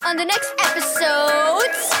on the next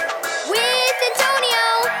episodes with Antonio.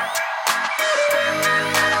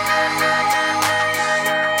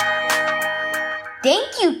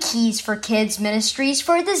 Thank you, Keys for Kids Ministries,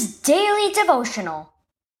 for this daily devotional.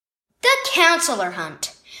 The Counselor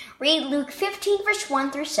Hunt. Read Luke 15, verse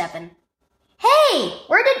 1 through 7. Hey,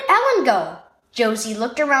 where did Ellen go? Josie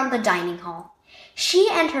looked around the dining hall. She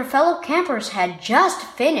and her fellow campers had just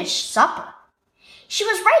finished supper. She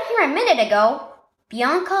was right here a minute ago.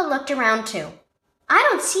 Bianca looked around too. I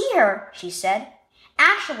don't see her, she said.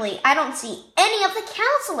 Actually, I don't see any of the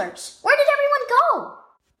counselors. Where did everyone go?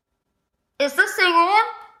 Is this thing on?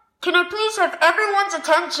 Can I please have everyone's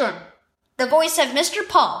attention? The voice of Mr.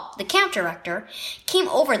 Paul, the camp director, came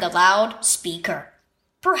over the loud speaker.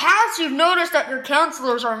 Perhaps you've noticed that your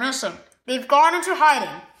counselors are missing. They've gone into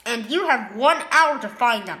hiding, and you have 1 hour to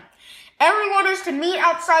find them. Everyone is to meet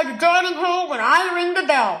outside the dining hall when I ring the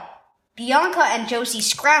bell. Bianca and Josie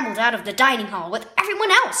scrambled out of the dining hall with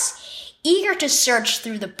everyone else, eager to search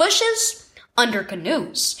through the bushes, under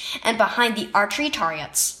canoes, and behind the archery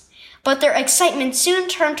targets. But their excitement soon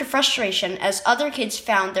turned to frustration as other kids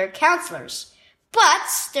found their counselors.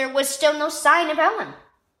 But there was still no sign of Ellen.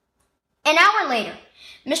 An hour later,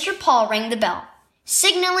 Mr. Paul rang the bell,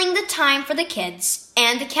 signaling the time for the kids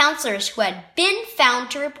and the counselors who had been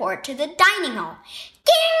found to report to the dining hall.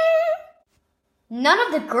 Ding! None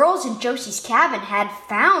of the girls in Josie's cabin had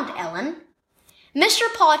found Ellen. Mr.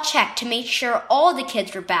 Paul checked to make sure all the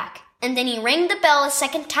kids were back, and then he rang the bell a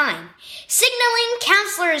second time, signaling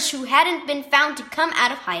counselors who hadn't been found to come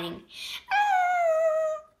out of hiding.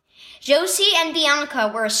 Josie and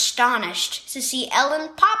Bianca were astonished to see Ellen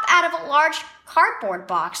pop out of a large cardboard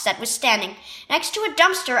box that was standing next to a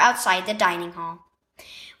dumpster outside the dining hall.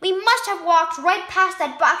 We must have walked right past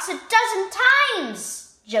that box a dozen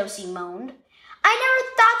times, Josie moaned. I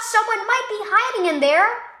never thought someone might be hiding in there.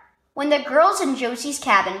 When the girls in Josie's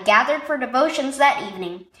cabin gathered for devotions that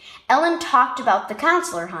evening, Ellen talked about the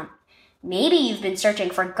counselor hunt. Maybe you've been searching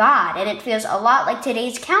for God and it feels a lot like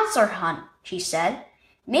today's counselor hunt, she said.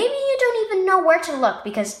 Maybe you don't even know where to look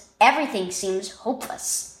because everything seems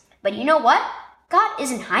hopeless. But you know what? God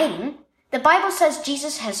isn't hiding. The Bible says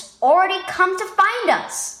Jesus has already come to find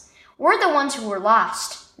us. We're the ones who were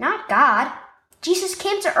lost, not God. Jesus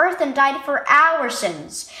came to earth and died for our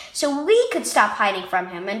sins, so we could stop hiding from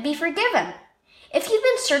him and be forgiven. If you've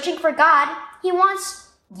been searching for God, he wants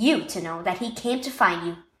you to know that he came to find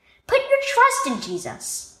you. Put your trust in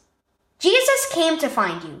Jesus. Jesus came to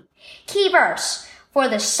find you. Key verse, for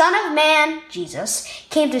the Son of Man, Jesus,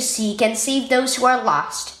 came to seek and save those who are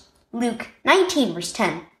lost. Luke 19, verse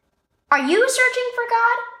 10. Are you searching for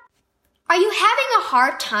God? Are you having a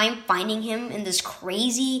hard time finding him in this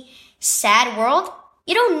crazy, sad world?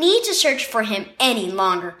 You don't need to search for him any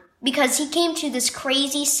longer because he came to this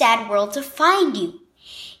crazy, sad world to find you.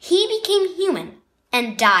 He became human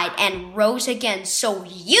and died and rose again so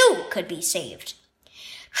you could be saved.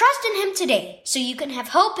 Trust in him today so you can have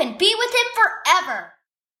hope and be with him forever.